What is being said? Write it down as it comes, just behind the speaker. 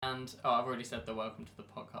And I've already said the welcome to the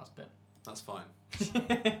podcast bit. That's fine.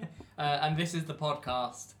 And this is the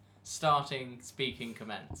podcast starting, speaking,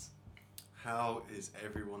 commence. How is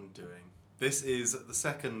everyone doing? This is the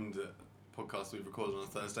second podcast we've recorded on a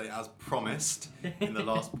Thursday, as promised in the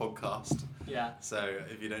last podcast. Yeah. So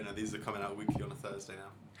if you don't know, these are coming out weekly on a Thursday now.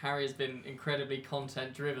 Harry has been incredibly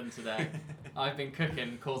content driven today. I've been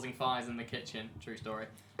cooking, causing fires in the kitchen. True story.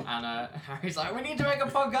 And Harry's like, we need to make a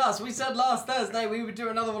podcast. We said last Thursday we would do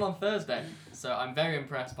another one on Thursday. So I'm very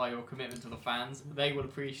impressed by your commitment to the fans. They will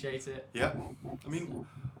appreciate it. Yep. I mean,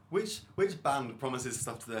 which band promises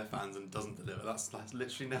stuff to their fans and doesn't deliver? That's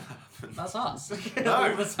literally never happened. That's us. No,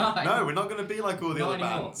 all the time. No, we're not going to be like all the other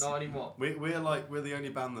anymore, bands. Not anymore. We're the only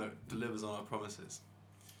band that delivers on our promises.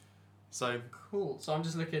 So cool. So I'm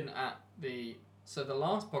just looking at the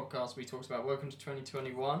last podcast we talked about Welcome to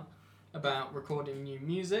 2021, about recording new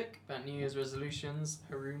music, about New Year's resolutions,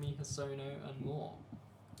 Harumi Hosono, and more.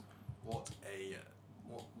 What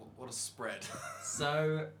a spread.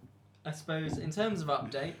 So I suppose in terms of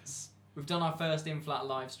updates, we've done our first In-Flat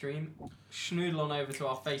live stream. Schnoodle on over to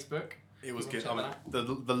our Facebook. It was good. Check I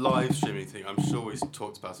mean, the live streaming thing, I'm sure we've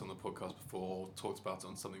talked about it on the podcast before, or talked about it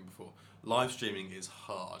on something before. Live streaming is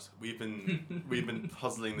hard. We've been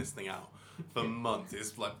puzzling this thing out for months.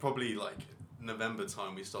 It's probably November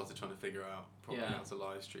time we started trying to figure out how to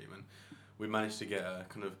live stream, and we managed to get a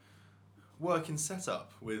kind of working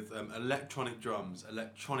setup with electronic drums,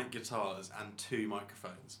 electronic guitars, and 2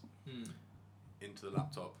 microphones into the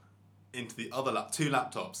laptop. Into the other two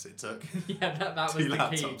laptops it took. Yeah, that was the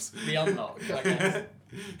laptops. key. The unlock, I guess.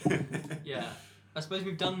 Yeah. I suppose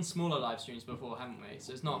we've done smaller live streams before, haven't we?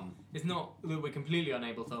 So it's not that we're completely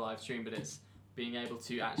unable to live stream, but it's being able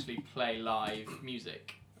to actually play live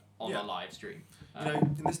music on a live stream.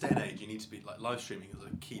 In this day and age, you need to be live streaming is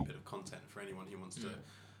a key bit of content for anyone who wants to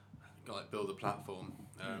build a platform.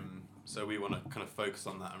 So we want to kind of focus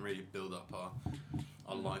on that and really build up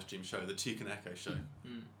our live stream show, the Toucan Echo show.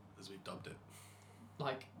 As we've dubbed it.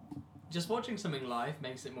 Just watching something live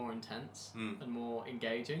makes it more intense and more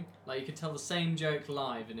engaging. You could tell the same joke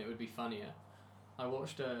live and it would be funnier. I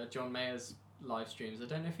watched John Mayer's live streams. I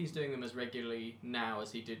don't know if he's doing them as regularly now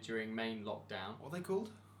as he did during main lockdown. What are they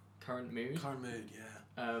called? Current Mood. Current Mood,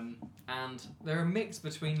 yeah. And they're a mix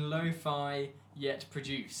between lo-fi yet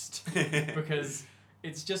produced because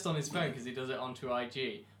it's just on his phone because he does it onto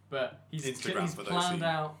IG. But he's planned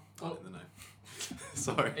out. In the know.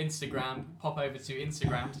 Sorry. Instagram. Pop over to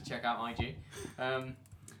Instagram to check out IG.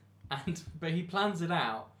 But he plans it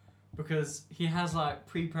out because he has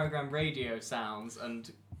pre-programmed radio sounds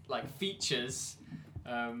and features.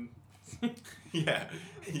 Yeah,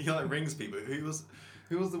 he rings people. Who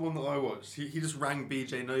was the one that I watched? He just rang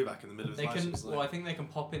BJ Novak in the middle of his live. I think they can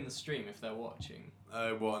pop in the stream if they're watching.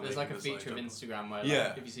 Oh, what? There's a feature of Instagram where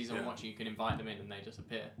if you see someone watching, you can invite them in and they just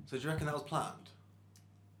appear. So do you reckon that was planned?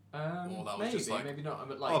 Or that was maybe not.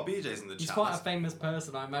 But BJ's in the chat. He's quite a famous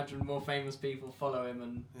person. I imagine more famous people follow him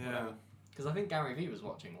and because I think Gary Vee was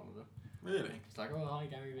watching one of them. Really? He's like, oh hi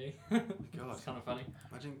Gary Vee. God, it's kind of funny.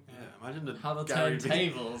 Imagine how the Gary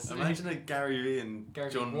turntables. Imagine a Gary Vee and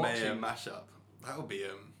Gary John watching. Mayer mashup. That would be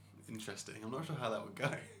interesting. I'm not sure how that would go.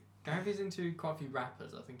 Gary Vee's into quite a few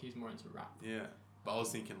rappers. I think he's more into rap. Yeah, but I was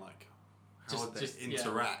thinking how would they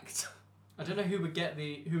interact? I don't know who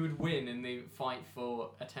would win in the fight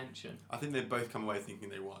for attention. I think they'd both come away thinking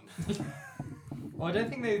they won. Well, I don't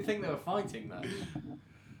think they would think they were fighting though.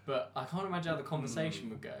 But I can't imagine how the conversation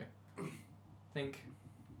would go. I think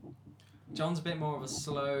John's a bit more of a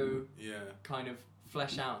slow, kind of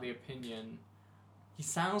flesh out the opinion. He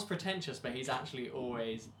sounds pretentious, but he's actually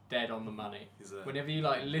always dead on the money. Whenever you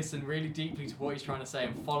listen really deeply to what he's trying to say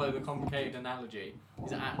and follow the complicated analogy,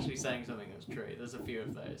 he's actually saying something that's true. There's a few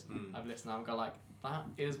of those I've listened. I'm going that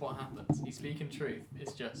is what happens. He's speaking truth.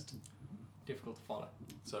 It's just difficult to follow.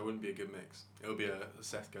 So it wouldn't be a good mix. It would be a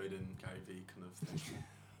Seth Godin, Gary Vee kind of thing.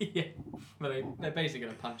 Yeah, but they're basically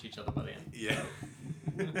going to punch each other by the end. Yeah.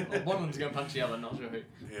 Or one of them's going to punch the other. Not sure who.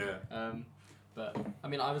 Yeah. But, I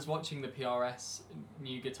mean, I was watching the PRS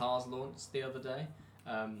new guitars launch the other day,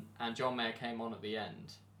 and John Mayer came on at the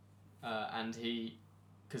end, and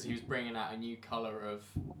because he was bringing out a new colour of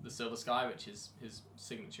the Silver Sky, which is his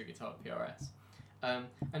signature guitar at PRS,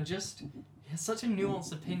 and just, he has such a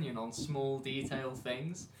nuanced opinion on small detail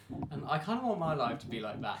things, and I kind of want my life to be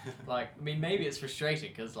like that. Maybe it's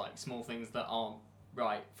frustrating, because, small things that aren't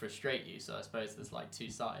right frustrate you, so I suppose there's, 2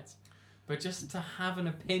 sides. But just to have a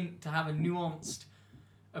nuanced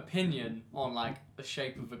opinion on the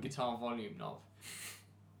shape of a guitar volume knob,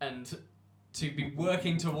 and to be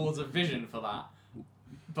working towards a vision for that,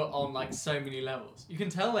 but on so many levels. You can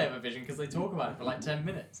tell they have a vision because they talk about it for 10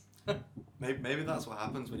 minutes. Maybe that's what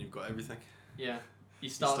happens when you've got everything. Yeah. You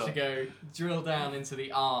start to go drill down into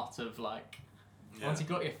the art of like. Yeah. Once you've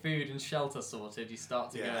got your food and shelter sorted, you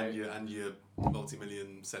start to go. And your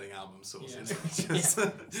multi-million selling album sources. Yeah.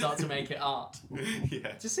 Start to make it art. Yeah.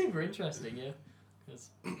 It's just super interesting, yeah.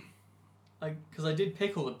 Because I did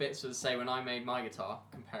pick all the bits for say when I made my guitar,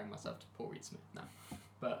 comparing myself to Paul Reed Smith now.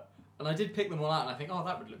 And I did pick them all out, and I think, oh,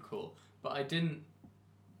 that would look cool. But I don't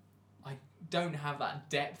have that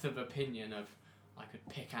depth of opinion of I could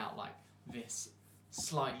pick out like this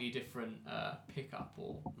slightly different pickup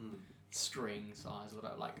or string size or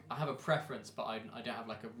whatever. Like I have a preference, but I don't have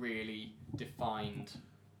like a really defined.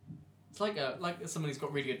 It's like someone who's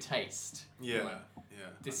got really good taste. Yeah, like, yeah.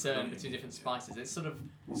 Discern between different spices. It's sort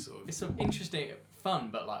of interesting, fun,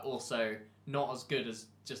 but like also not as good as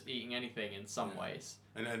just eating anything in some ways.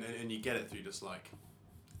 And you get it through just like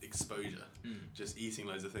exposure, just eating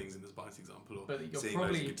loads of things in the spice example, or seeing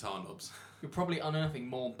loads of guitar knobs. You're probably unearthing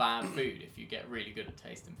more bad food if you get really good at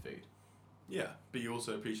tasting food. Yeah, but you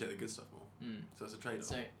also appreciate the good stuff more. So it's a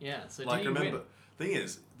trade-off. So like remember, thing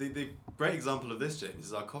is, the great example of this, James,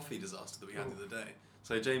 is our coffee disaster that we had the other day.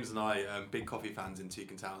 So James and I, big coffee fans in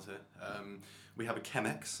Toucan Towers here. We have a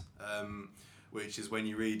Chemex, which is when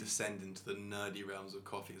you really descend into the nerdy realms of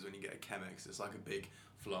coffee, is when you get a Chemex. It's like a big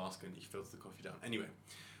flask and you filter the coffee down. Anyway,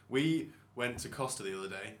 we went to Costa the other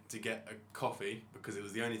day to get a coffee because it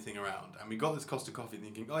was the only thing around. And we got this Costa coffee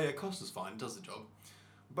thinking, oh yeah, Costa's fine, does the job.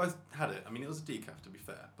 We both had it. I mean, it was a decaf to be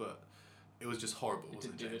fair, but it was just horrible. It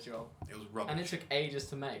didn't do the job. It was rubbish. And it took ages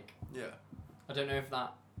to make. Yeah. I don't know if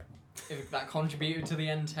that contributed to the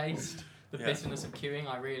end taste. The bitterness of queuing.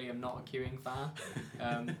 I really am not a queuing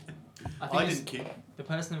fan. I didn't queue. The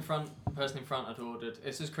person in front had ordered.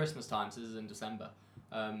 This is Christmas time, so this is in December.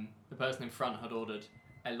 The person in front had ordered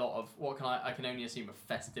a lot of I can only assume of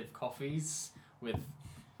festive coffees with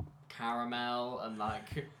caramel and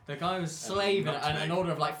like the guy was slaving an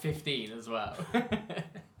order of like 15 as well.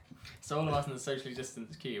 So all of us in the socially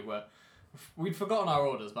distanced queue we'd forgotten our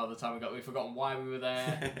orders by the time we'd forgotten why we were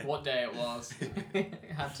there, what day it was.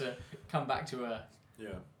 Had to come back to earth. Yeah.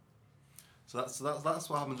 So that's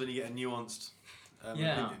what happens when you get a nuanced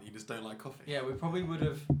opinion. You just don't like coffee. Yeah, we probably would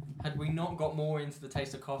have, had we not got more into the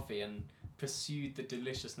taste of coffee and pursued the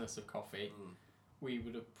deliciousness of coffee, we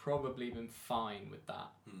would have probably been fine with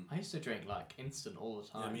that. I used to drink like instant all the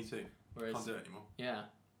time. Yeah, me too. Whereas, can't do it anymore. Yeah.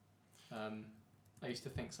 I used to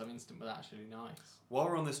think some instant was actually nice. While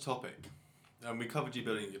we're on this topic, we covered you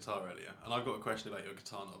building a guitar earlier, and I've got a question about your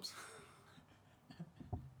guitar knobs.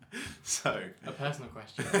 So a personal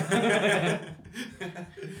question.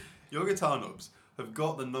 Your guitar knobs have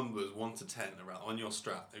got the numbers 1 to 10 around on your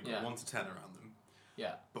Strat. They've got 1 to 10 around them.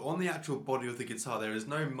 Yeah. But on the actual body of the guitar, there is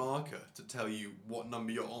no marker to tell you what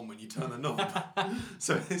number you're on when you turn the knob.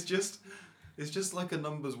 So it's just like a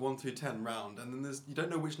numbers 1 through 10 round, and then you don't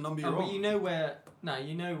know which number you're on. But you know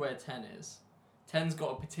where 10 is. 10's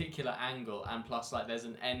got a particular angle, and plus like there's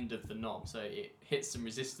an end of the knob, so it hits some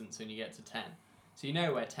resistance when you get to 10. So you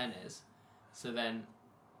know where 10 is. So then,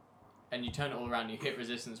 and you turn it all around, you hit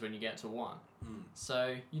resistance when you get to 1.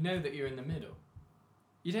 So you know that you're in the middle.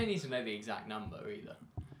 You don't need to know the exact number either.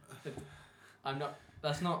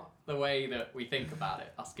 That's not the way that we think about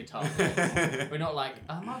it, us guitar players. We're not like,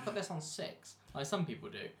 I might put this on 6. Like some people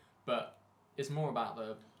do. But it's more about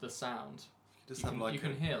the sound. You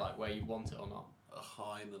can hear like where you want it or not. A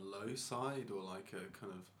high and a low side, or like a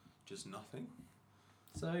kind of just nothing.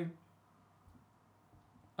 So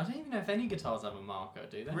I don't even know if any guitars have a marker,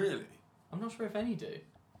 do they? Really? I'm not sure if any do.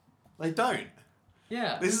 They don't.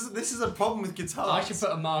 Yeah. This is a problem with guitars. I should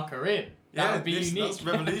put a marker in. That would be unique. That's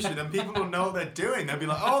revolution, and people will know what they're doing. They'll be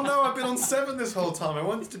like, "Oh no, I've been on 7 this whole time. I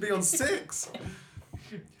wanted to be on 6."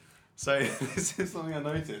 So this is something I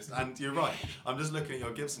noticed, and you're right. I'm just looking at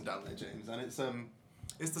your Gibson down there, James, and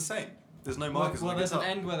it's the same. There's no markers. Well, there's an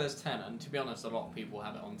end where there's 10, and to be honest, a lot of people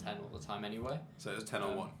have it on 10 all the time anyway. So it's 10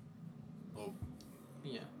 on 1, or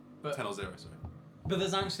 10 or 0. Sorry. But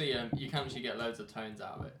there's actually you can actually get loads of tones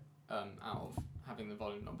out of it, out of having the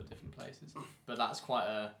volume knob at different places. But that's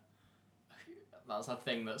that's a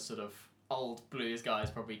thing that sort of old blues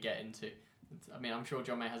guys probably get into. I mean, I'm sure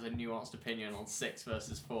John May has a nuanced opinion on 6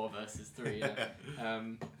 versus 4 versus 3. Yeah. I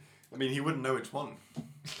mean, he wouldn't know which one.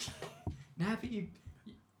 No, but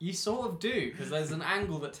you sort of do, because there's an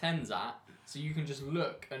angle that 10's at, so you can just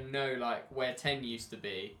look and know like where 10 used to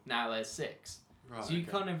be. Now there's 6. Right. So you've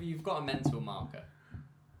got a mental marker.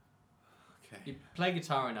 Okay. You play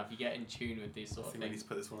guitar enough, you get in tune with these sort I of think we need things. to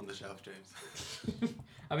put this one on the shelf, James.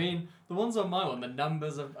 I mean, the ones on my one, the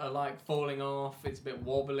numbers are like falling off. It's a bit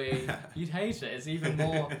wobbly. You'd hate it. It's even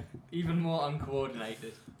more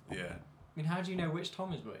uncoordinated. Yeah. I mean, how do you know which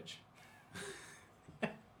Tom is which? Do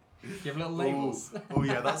you have little labels? Oh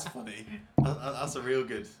yeah, that's funny. That's a real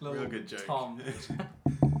good joke. Tom.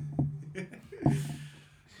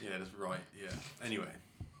 Yeah, that's right. Yeah. Anyway,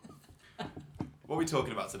 what are we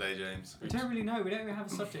talking about today, James? We don't really know. We don't really have a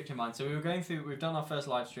subject in mind. So we've done our first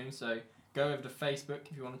live stream. So go over to Facebook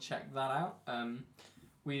if you want to check that out. I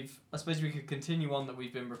suppose we could continue on that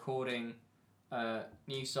we've been recording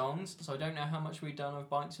new songs. So I don't know how much we've done of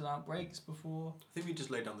Bikes Without Brakes before. I think we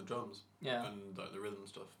just laid down the drums. Yeah. And like the rhythm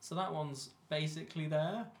stuff. So that one's basically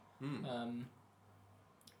there.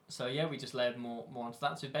 So yeah, we just layered more onto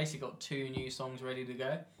that. So we've basically got 2 new songs ready to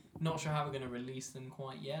go. Not sure how we're going to release them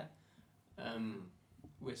quite yet.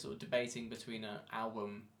 We're sort of debating between an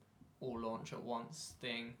album or launch at once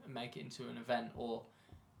thing and make it into an event, or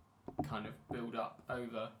kind of build up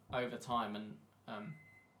over time and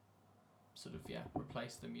sort of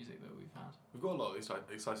replace the music that we've had. We've got a lot of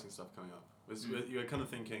exciting stuff coming up. You're kind of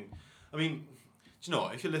thinking, I mean, do you know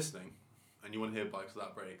what? If you're listening and you want to hear Bikes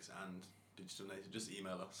Without Brakes and Digital Native, just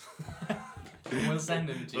email us. We'll send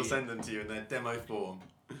them to you. We'll send them to you in their demo form.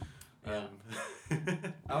 Yeah.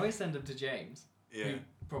 I always send them to James. Yeah. Who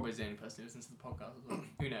probably is the only person who listens to the podcast as well.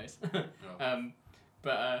 Who knows? Oh.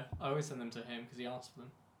 But I always send them to him because he asks for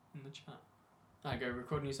them in the chat. I go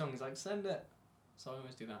record a new song. He's like, send it. So I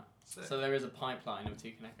always do that. Sick. So there is a pipeline of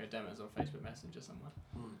Tekan Echo demos or Facebook Messenger somewhere.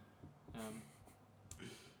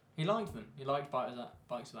 He liked them. He liked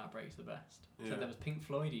Bikes Without Brakes the best. Yeah. So there was Pink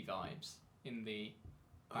Floyd-y vibes in the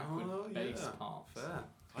backward bass parts. Fair.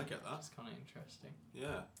 I get that. That's kind of interesting.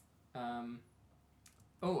 Yeah. I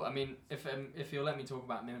mean, if you'll let me talk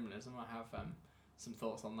about minimalism, I have some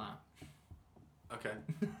thoughts on that. Okay.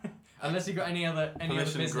 Unless you've got any other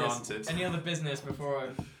business, granted. any other business before I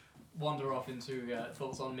wander off into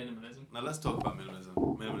thoughts on minimalism. Now let's talk about minimalism.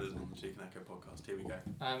 Minimalism on the Tekan Echo podcast. Here we go.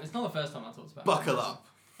 It's not the first time I talked about. Buckle minimalism. up.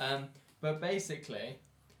 But basically,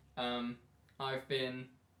 I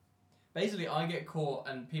get caught,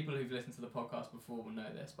 and people who've listened to the podcast before will know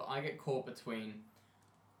this, but I get caught between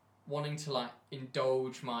wanting to like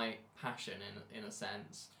indulge my passion in a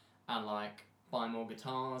sense, and like buy more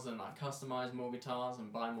guitars and like customize more guitars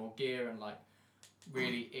and buy more gear and like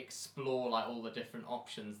really explore like all the different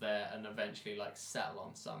options there and eventually like settle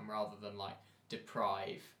on some rather than like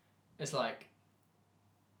deprive. It's like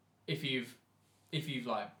if you've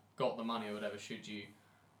like got the money or whatever, should you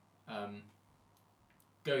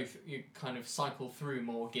you kind of cycle through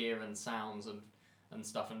more gear and sounds and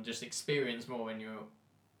stuff and just experience more when you're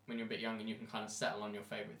a bit young, and you can kind of settle on your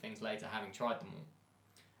favourite things later having tried them all.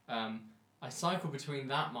 I cycle between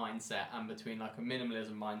that mindset and between like a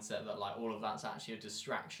minimalism mindset that like all of that's actually a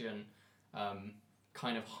distraction,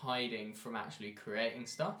 kind of hiding from actually creating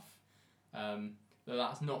stuff.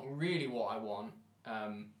 That's not really what I want.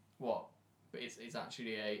 But it's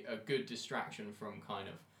actually a good distraction from kind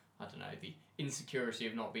of, I don't know, the insecurity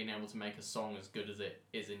of not being able to make a song as good as it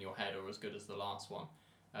is in your head or as good as the last one.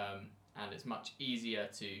 And it's much easier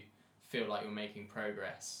to feel like you're making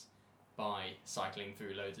progress by cycling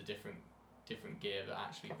through loads of different gear but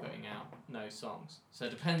actually putting out no songs. So it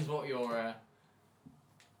depends what your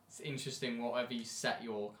it's interesting whatever you set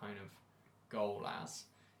your kind of goal as.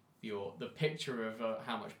 The picture of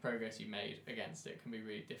how much progress you made against it can be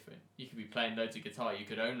really different. You could be playing loads of guitar, you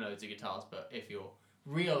could own loads of guitars, but if your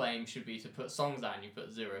real aim should be to put songs out and you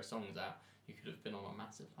put 0 songs out, you could have been on a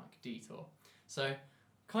massive like detour. So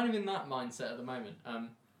kind of in that mindset at the moment.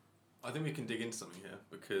 I think we can dig into something here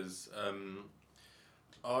because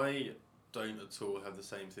I don't at all have the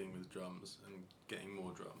same thing with drums and getting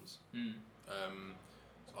more drums. So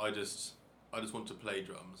I just want to play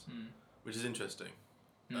drums, which is interesting.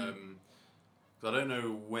 Because I don't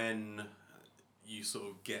know when you sort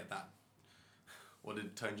of get that. What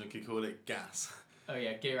did Tone Junkie call it? Gas. Oh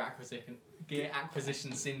yeah, gear acquisition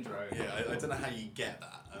syndrome. Yeah, I don't know how you get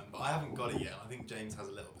that, but I haven't got it yet. I think James has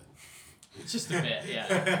a little bit. Just a bit, yeah,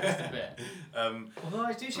 just a bit. Although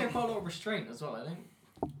I do show quite a lot of restraint as well. I don't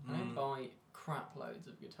buy crap loads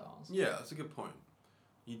of guitars. Yeah, that's a good point.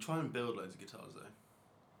 You try and build loads of guitars though.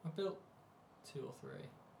 I built 2 or 3.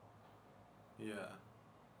 Yeah.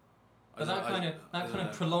 But that kind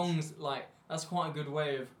of prolongs, like, that's quite a good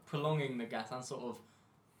way of prolonging the gas and sort of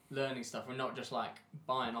learning stuff. We're not just like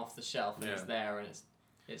buying off the shelf and it's there and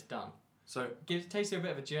it's done. So it takes you a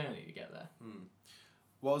bit of a journey to get there.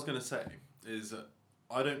 What I was going to say is that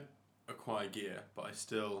I don't acquire gear, but I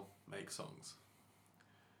still make songs.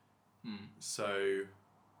 So,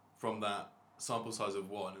 from that sample size of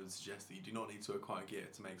one, it would suggest that you do not need to acquire gear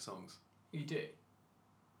to make songs. You do.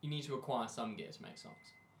 You need to acquire some gear to make songs.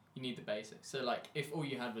 You need the basics. So, like, if all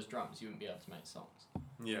you had was drums, you wouldn't be able to make songs.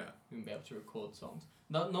 Yeah. You wouldn't be able to record songs.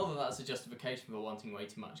 Not that that's a justification for wanting way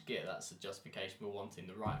too much gear. That's a justification for wanting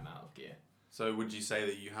the right amount of gear. So, would you say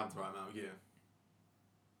that you have the right amount of gear?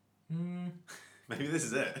 Hmm. Maybe this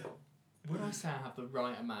is it. Would I say I have the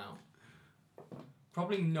right amount?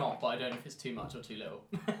 Probably not, but I don't know if it's too much or too little.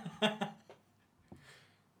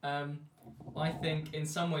 I think in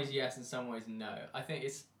some ways yes, in some ways no. I think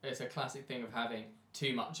it's a classic thing of having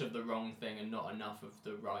too much of the wrong thing and not enough of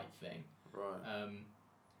the right thing. Right.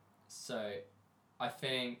 So I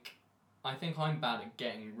think I'm bad at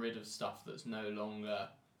getting rid of stuff that's no longer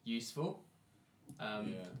useful.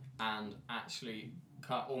 And actually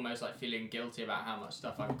almost like feeling guilty about how much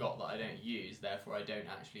stuff I've got that I don't use, therefore I don't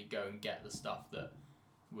actually go and get the stuff that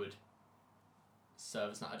would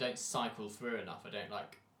serve us. I don't cycle through enough. I don't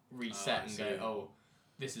like reset and go, oh,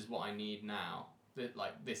 this is what I need now.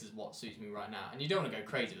 Like, this is what suits me right now. And you don't want to go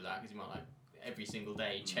crazy with that because you might like every single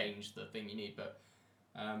day change the thing you need. But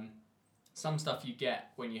some stuff you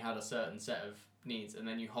get when you had a certain set of needs and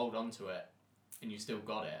then you hold on to it and you've still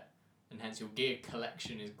got it. And hence your gear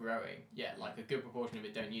collection is growing. Yeah, like a good proportion of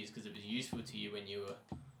it don't use because it was useful to you when you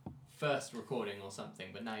were first recording or something,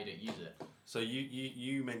 but now you don't use it. So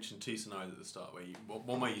you mentioned two scenarios at the start, where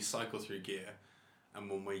one where you cycle through gear, and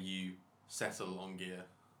one where you settle on gear.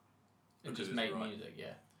 And just make music,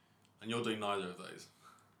 yeah. And you're doing neither of those.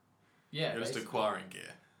 Yeah, you're just acquiring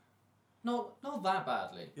gear. Not that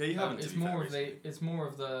badly. Yeah, you haven't. It's more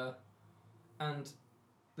of the, and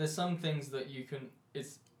there's some things that you can.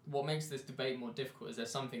 It's what makes this debate more difficult is there's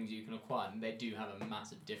some things you can acquire and they do have a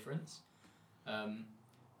massive difference.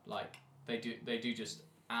 Like they do just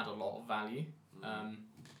add a lot of value.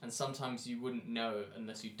 And sometimes you wouldn't know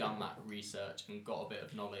unless you've done that research and got a bit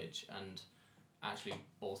of knowledge and actually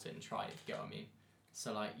bought it and tried it, if you get what I mean.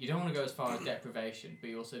 So like you don't want to go as far as deprivation, but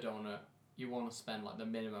you also don't want to. You want to spend like the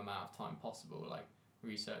minimum amount of time possible, like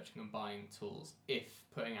researching and buying tools. If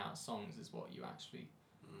putting out songs is what you actually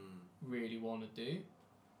really want to do.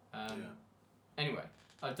 Anyway,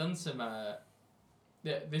 I've done some.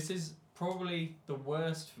 This is probably the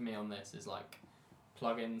worst for me on this is like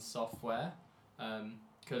plugin software,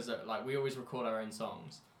 because like we always record our own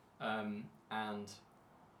songs, and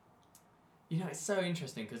you know it's so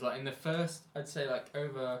interesting because like in the first I'd say like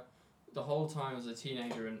over the whole time as a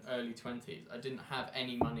teenager and early 20s I didn't have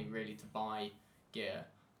any money really to buy gear.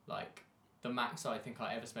 Like the max I think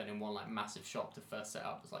I ever spent in one like massive shop to first set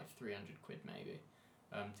up was like 300 quid maybe.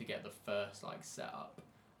 To get the first like setup,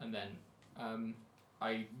 and then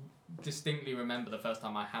I distinctly remember the first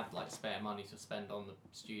time I had like spare money to spend on the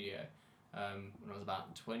studio when I was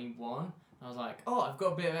about 21. I was like, oh, I've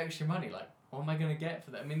got a bit of extra money. Like, what am I gonna get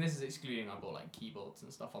for that? I mean, this is excluding I bought like keyboards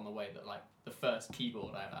and stuff on the way. That like the first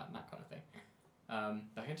keyboard I ever had and that kind of thing.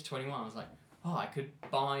 I get to 21. I was like, oh, I could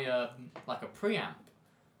buy like a preamp.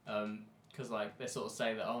 Because like they sort of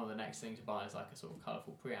say that the next thing to buy is like a sort of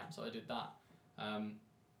colourful preamp. So I did that.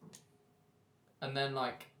 And then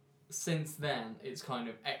like since then it's kind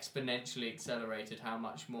of exponentially accelerated how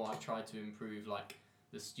much more I've tried to improve like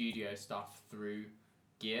the studio stuff through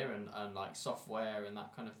gear and like software and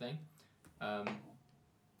that kind of thing.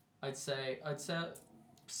 I'd say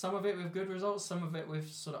some of it with good results, some of it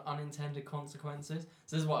with sort of unintended consequences.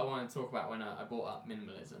 So this is what I wanted to talk about when I brought up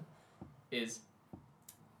minimalism. Is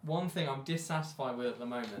one thing I'm dissatisfied with at the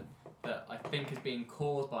moment that I think is being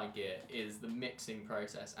caused by gear is the mixing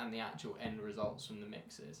process and the actual end results from the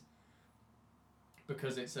mixes.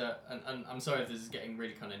 Because it's and I'm sorry if this is getting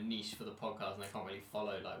really kind of niche for the podcast and I can't really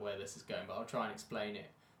follow like where this is going, but I'll try and explain it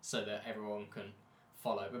so that everyone can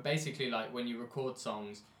follow. But basically, like when you record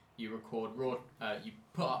songs, you record raw. You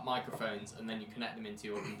put up microphones and then you connect them into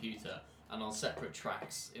your computer, and on separate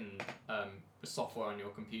tracks in the software on your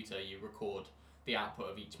computer, you record the output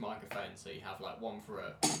of each microphone. So you have like one for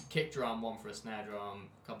a kick drum, one for a snare drum,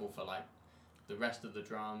 a couple for like the rest of the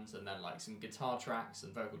drums, and then like some guitar tracks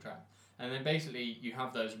and vocal tracks. And then basically you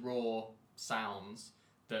have those raw sounds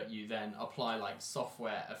that you then apply like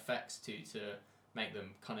software effects to make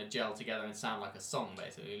them kind of gel together and sound like a song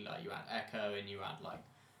basically. Like you add echo and you add like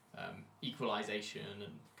equalization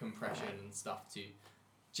and compression and stuff to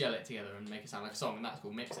gel it together and make it sound like a song, and that's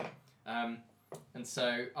called mixing. And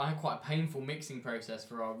so I had quite a painful mixing process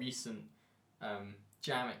for our recent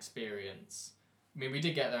jam experience. I mean, we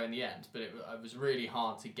did get there in the end, but it was really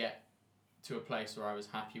hard to get to a place where I was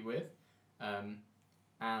happy with.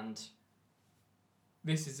 And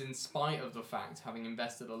this is in spite of the fact having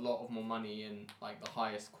invested a lot of more money in like the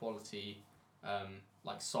highest quality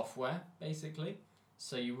like software basically.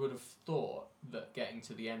 So you would have thought that getting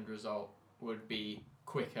to the end result would be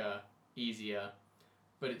quicker, easier,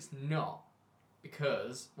 but it's not,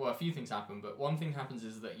 because a few things happen, but one thing happens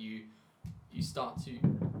is that you start to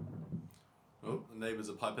Oh, the neighbours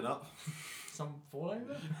are piping up. some fall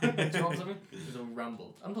over, drop something. It's all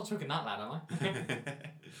rumbled. I'm not talking that loud, am I?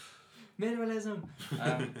 Minimalism.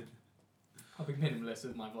 I'll be minimalist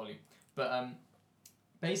with my volume, but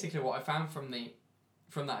basically what I found from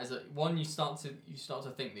that is that one, you start to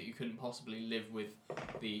think that you couldn't possibly live with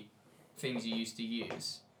the things you used to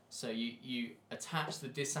use. So you attach the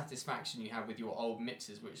dissatisfaction you had with your old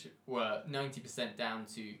mixes, which were 90% down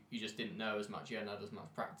to you just didn't know as much, you hadn't had as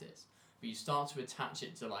much practice. But you start to attach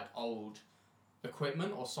it to like old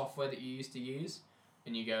equipment or software that you used to use,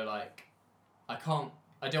 and you go like, I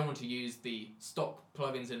don't want to use the stock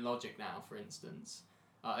plugins in Logic now, for instance.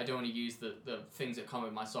 I don't want to use the things that come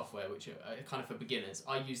with my software, which are kind of for beginners.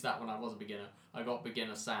 I used that when I was a beginner. I got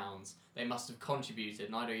beginner sounds. They must have contributed,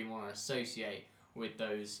 and I don't even want to associate with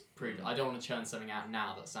those. I don't want to churn something out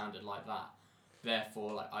now that sounded like that.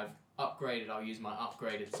 Therefore, like I've upgraded, I'll use my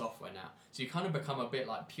upgraded software now. So you kind of become a bit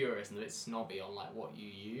like purist and a bit snobby on like what you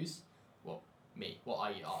use.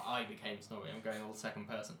 I became snobby. I'm going all second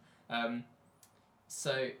person.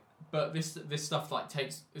 But this stuff like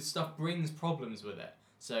this stuff brings problems with it.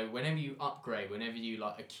 So whenever you upgrade, whenever you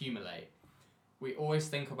like accumulate, we always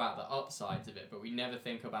think about the upsides of it, but we never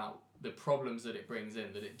think about the problems that it brings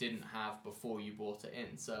in that it didn't have before you bought it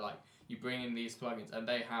in. So like you bring in these plugins and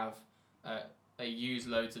they have they use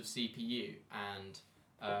loads of CPU, and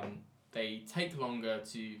they take longer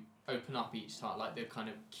to open up each time. Like the kind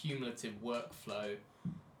of cumulative workflow,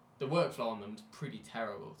 the workflow on them is pretty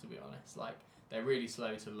terrible, to be honest. Like they're really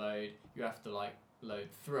slow to load. You have to like load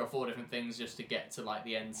 3 or 4 different things just to get to like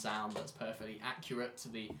the end sound that's perfectly accurate to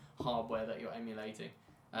the hardware that you're emulating.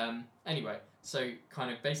 Anyway, so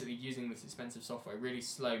kind of basically using this expensive software really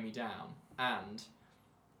slowed me down, and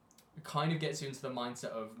it kind of gets you into the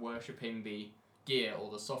mindset of worshipping the gear or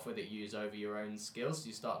the software that you use over your own skills. So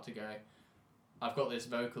you start to go, I've got this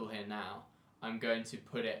vocal here now, I'm going to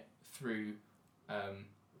put it through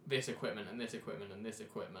this equipment and this equipment and this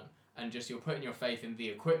equipment, and just you're putting your faith in the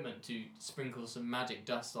equipment to sprinkle some magic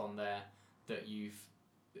dust on there that you've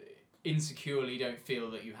insecurely don't feel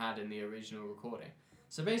that you had in the original recording.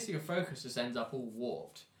 So basically your focus just ends up all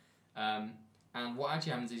warped. And what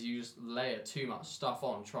actually happens is you just layer too much stuff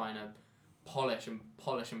on, trying to polish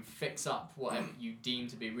and fix up whatever you deem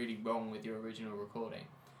to be really wrong with your original recording.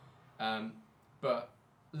 But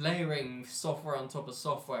layering software on top of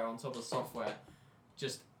software on top of software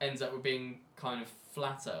just ends up with being kind of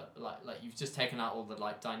flatter. Like you've just taken out all the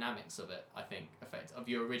like dynamics of it, I think, effect of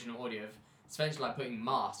your original audio. It's essentially like putting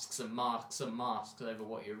masks and masks and masks over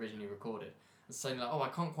what you originally recorded. It's saying like, I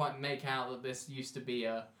can't quite make out that this used to be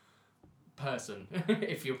a person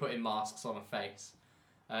if you're putting masks on a face.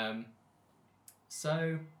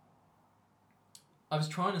 So I was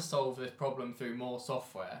trying to solve this problem through more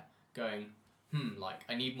software, going, like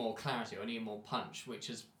I need more clarity, or I need more punch, which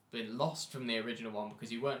has been lost from the original one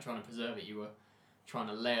because you weren't trying to preserve it, you were trying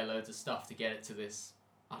to layer loads of stuff to get it to this,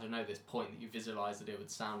 this point that you visualised that it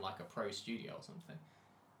would sound like a pro studio or something.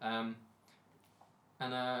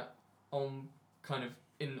 On kind of,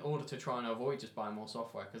 in order to try and avoid just buying more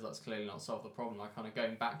software, because that's clearly not solved the problem, I kind of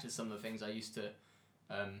going back to some of the things I used to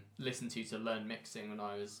listen to learn mixing when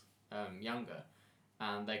I was younger,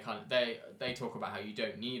 and they talk about how you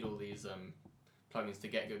don't need all these plugins to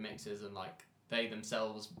get good mixes, and like they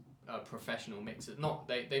themselves are professional mixers. Not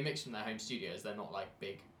they mix from their home studios. They're not like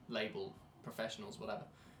big label professionals, whatever.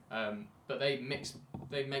 But they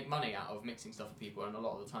make money out of mixing stuff for people, and a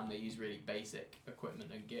lot of the time they use really basic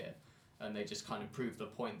equipment and gear, and they just kind of prove the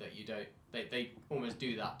point that you don't. They almost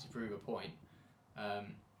do that to prove a point.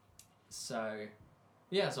 So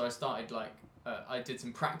I started I did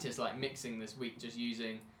some practice like mixing this week, just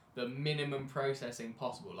using the minimum processing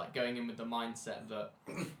possible, like going in with the mindset that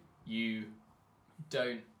you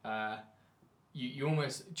don't you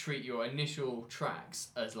almost treat your initial tracks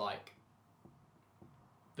as like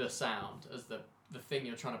the sound, as the thing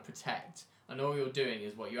you're trying to protect, and all you're doing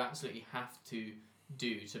is what you absolutely have to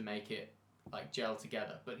do to make it like gel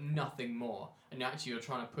together, but nothing more. And actually you're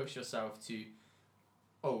trying to push yourself to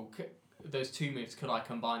those 2 moves, could I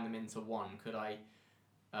combine them into one? Could I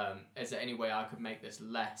is there any way I could make this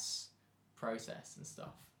less processed and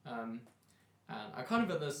stuff? And I kind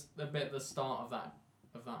of at the start of that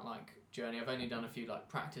like journey. I've only done a few like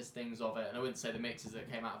practice things of it, and I wouldn't say the mixes that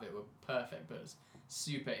came out of it were perfect, but it's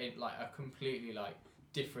super like a completely like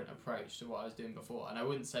different approach to what I was doing before, and I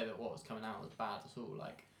wouldn't say that what was coming out was bad at all.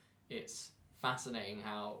 Like, it's fascinating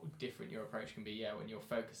how different your approach can be. Yeah, when you're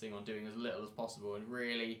focusing on doing as little as possible and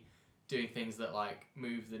really doing things that like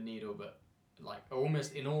move the needle, but like are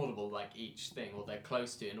almost inaudible, like each thing, or they're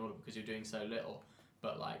close to inaudible because you're doing so little.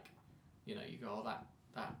 But like, you know, you go, oh, that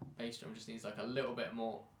bass drum just needs like a little bit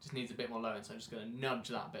more, just needs a bit more low, and so I'm just going to nudge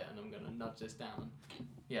that bit, and I'm going to nudge this down.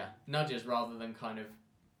 Yeah, nudges rather than kind of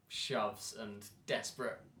shoves and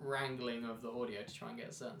desperate wrangling of the audio to try and get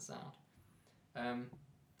a certain sound.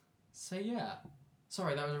 So yeah,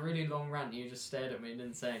 sorry, that was a really long rant. You just stared at me and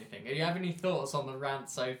didn't say anything. Do you have any thoughts on the rant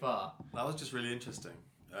so far? That was just really interesting.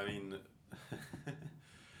 I mean,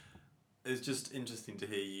 it's just interesting to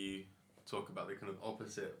hear you talk about the kind of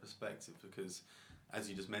opposite perspective, because, as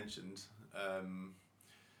you just mentioned,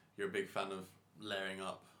 you're a big fan of layering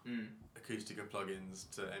up Acoustica plugins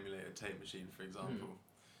to emulate a tape machine, for example.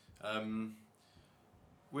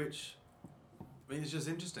 Which, I mean, it's just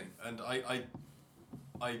interesting, and I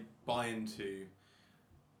buy into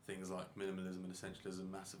things like minimalism and essentialism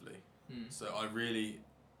massively. So I really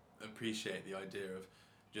appreciate the idea of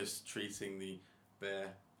just treating the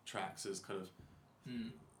bare tracks as kind of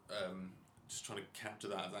just trying to capture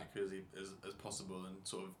that as accurately as possible, and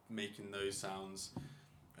sort of making those sounds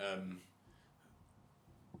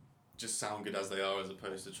just sound good as they are, as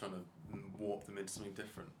opposed to trying to warp them into something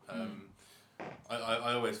different.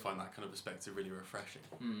 I always find that kind of perspective really refreshing.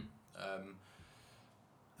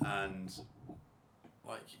 And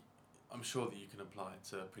like, I'm sure that you can apply it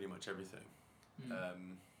to pretty much everything.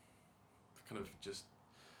 Kind of just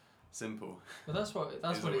simple. But that's what it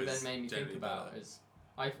then made me think about is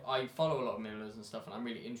I follow a lot of minimalism and stuff, and I'm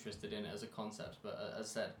really interested in it as a concept. But as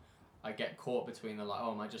I said, I get caught between the like,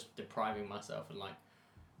 oh, am I just depriving myself, and like,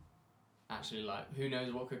 actually, like, who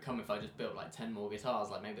knows what could come if I just built like 10 more guitars?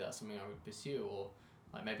 Like, maybe that's something I would pursue, or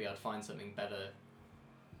like maybe I'd find something better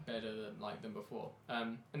than before.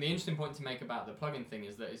 And the interesting point to make about the plugin thing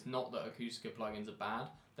is that it's not that Acoustica plugins are bad.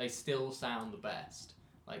 They still sound the best.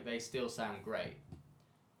 Like, they still sound great.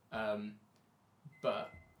 But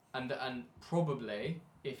and probably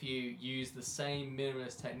if you use the same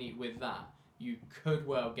minimalist technique with that, you could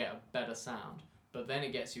well get a better sound. But then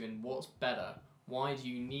it gets you in what's better. Why do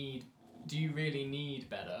you really need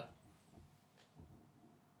better?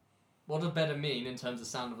 What does better mean in terms of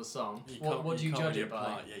sound of a song? What do you judge it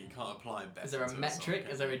by? Yeah, you can't apply better. Is there a metric?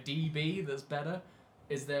 Is there a dB that's better?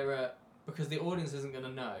 Is there a... Because the audience isn't going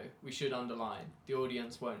to know. We should underline. The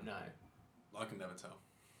audience won't know. I can never tell.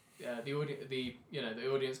 The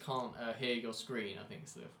audience can't hear your screen, I think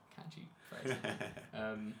is the catchy phrase.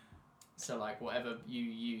 So like whatever you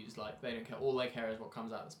use, like they don't care. All they care is what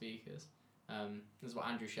comes out of the speakers. This is what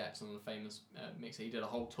Andrew Scheps, on the famous mixer, he did a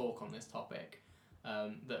whole talk on this topic.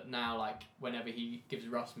 That now, like, whenever he gives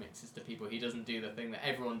rough mixes to people, he doesn't do the thing that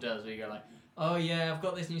everyone does, where you go like, oh yeah, I've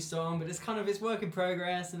got this new song, but it's work in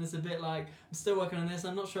progress, and it's a bit like, I'm still working on this,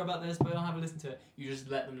 I'm not sure about this, but I'll have a listen to it. You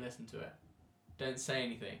just let them listen to it. Don't say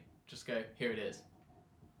anything. Just go, here it is.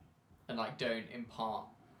 And like, don't impart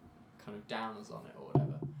kind of downers on it or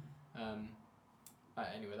whatever.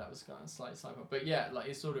 Anyway, that was kind of a slight side point. But yeah, like,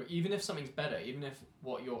 it's sort of, even if something's better, even if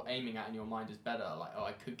what you're aiming at in your mind is better, like, oh,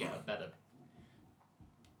 I could get a better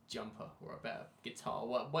jumper or a better guitar,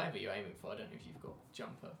 whatever you're aiming for. I don't know if you've got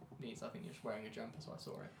jumper needs. I think you're just wearing a jumper, so I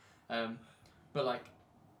saw it. But like,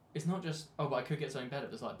 it's not just, oh, but I could get something better.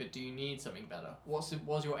 It's like, but do you need something better? What's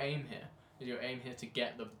your aim here? Is your aim here to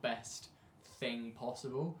get the best thing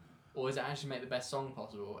possible, or is it actually make the best song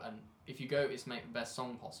possible? And if you go, it's make the best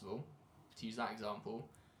song possible, to use that example,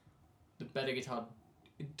 the better guitar,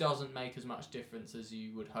 it doesn't make as much difference as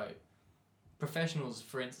you would hope. Professionals,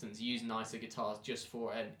 for instance, use nicer guitars just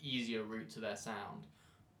for an easier route to their sound,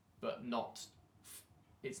 but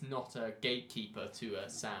it's not a gatekeeper to a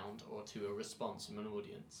sound or to a response from an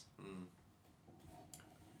audience.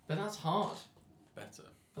 But that's hard. Better.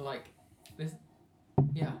 Like, this,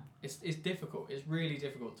 yeah, it's difficult. It's really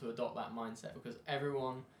difficult to adopt that mindset, because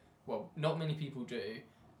not many people do,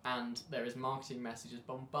 and there is marketing messages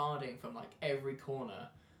bombarding from like every corner,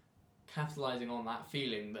 capitalizing on that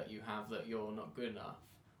feeling that you have that you're not good enough,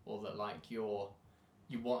 or that like you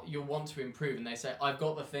want to improve, and they say, I've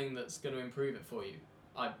got the thing that's going to improve it for you.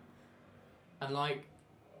 And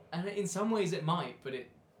in some ways it might, but it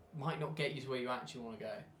might not get you to where you actually want to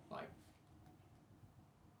go. Like,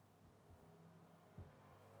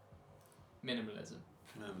 minimalism.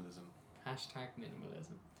 Hashtag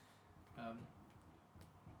minimalism.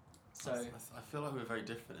 So I feel like we're very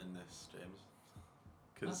different in this, James.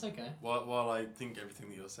 That's okay. While I think everything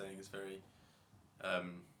that you're saying is very, I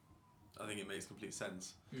think it makes complete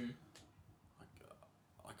sense.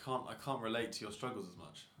 can't relate to your struggles as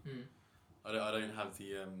much. I don't have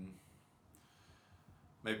the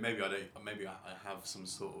maybe I have some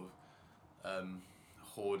sort of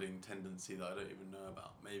hoarding tendency that I don't even know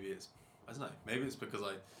about. Maybe it's I don't know. Maybe it's because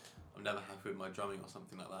I'm never happy with my drumming or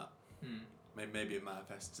something like that. Maybe it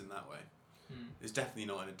manifests in that way. It's definitely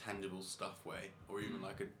not in a tangible stuff way, or even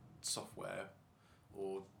like a software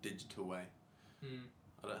or digital way.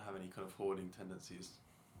 I don't have any kind of hoarding tendencies.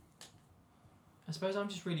 I suppose I'm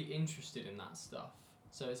just really interested in that stuff.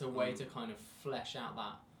 So it's a way to kind of flesh out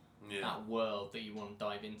that world that you want to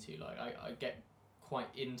dive into. Like I get quite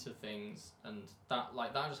into things, and that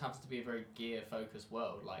just happens to be a very gear focused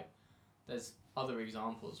world. Like there's other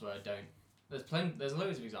examples where I don't. There's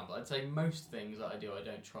loads of examples. I'd say most things that I do, I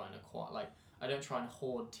don't try and acquire. Like I don't try and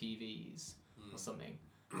hoard TVs or something.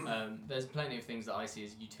 There's plenty of things that I see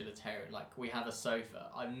as utilitarian. Like we have a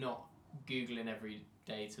sofa. I'm not Googling every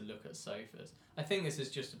day to look at sofas. I think this is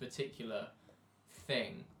just a particular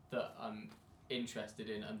thing that I'm interested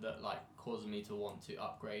in, and that like causes me to want to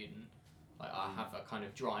upgrade, and like I have a kind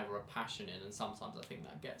of drive or a passion in, and sometimes I think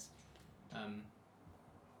that gets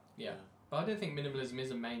but I don't think minimalism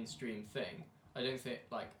is a mainstream thing. I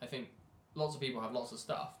think lots of people have lots of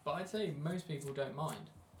stuff, but I'd say most people don't mind.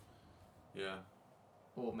 Yeah.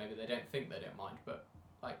 Or maybe they don't think they don't mind, but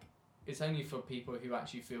like it's only for people who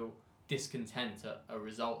actually feel discontent at a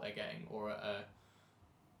result they're getting, or at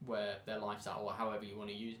where their life's at, or however you want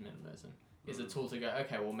to use minimalism. Is a tool to go,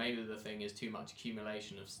 okay, well maybe the thing is too much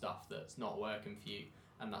accumulation of stuff that's not working for you,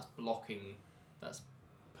 and that's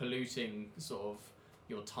polluting sort of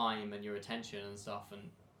your time and your attention and stuff, and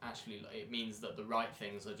actually it means that the right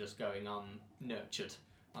things are just going unnurtured,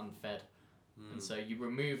 unfed. And so you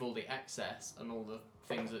remove all the excess and all the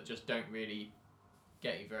things that just don't really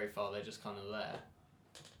get you very far, they're just kind of there.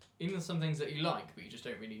 Even some things that you like, but you just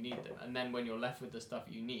don't really need them. And then when you're left with the stuff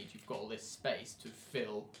you need, you've got all this space to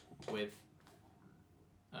fill with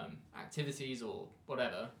activities or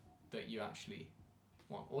whatever that you actually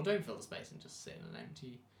want. Or don't fill the space and just sit in an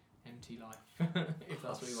empty life, if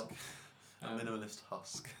that's what you want. A minimalist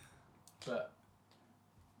husk. But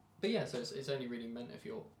yeah, so it's only really meant if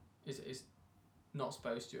you're... It's not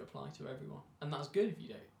supposed to apply to everyone. And that's good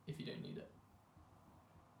if you don't need it.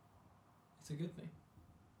 It's a good thing.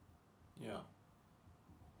 Yeah.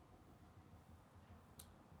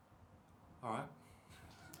 Alright.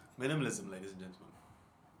 Minimalism, ladies and gentlemen.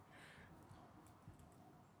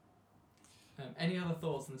 Any other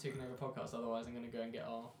thoughts on the Chicken Nugget podcast? Otherwise, I'm going to go and get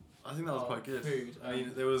our... I think that was quite good. Food. I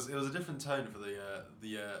mean, it was a different tone for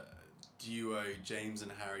the duo James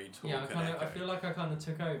and Harry talk. Yeah, I feel like I kind of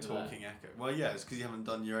took over. Talking there. Echo. Well, yeah, it's because you haven't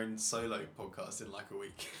done your own solo podcast in like a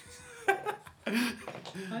week.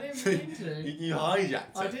 I didn't mean to. You hijacked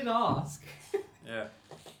it. I did ask. Yeah.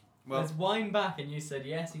 Well, let's wind back, and you said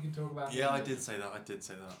yes. You can talk about. Yeah, I did say that.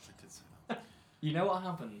 You know what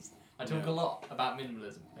happens? I talk a lot about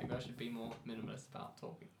minimalism. Maybe I should be more minimalist about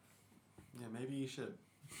talking. Yeah, maybe you should.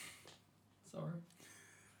 Sorry.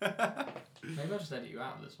 Maybe I'll just edit you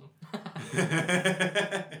out of this one.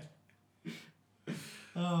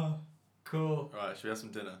 Oh, cool. Right, should we have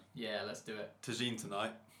some dinner? Yeah, let's do it. Tagine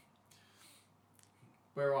tonight.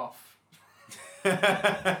 We're off.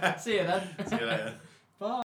 See you then. See you later. Bye.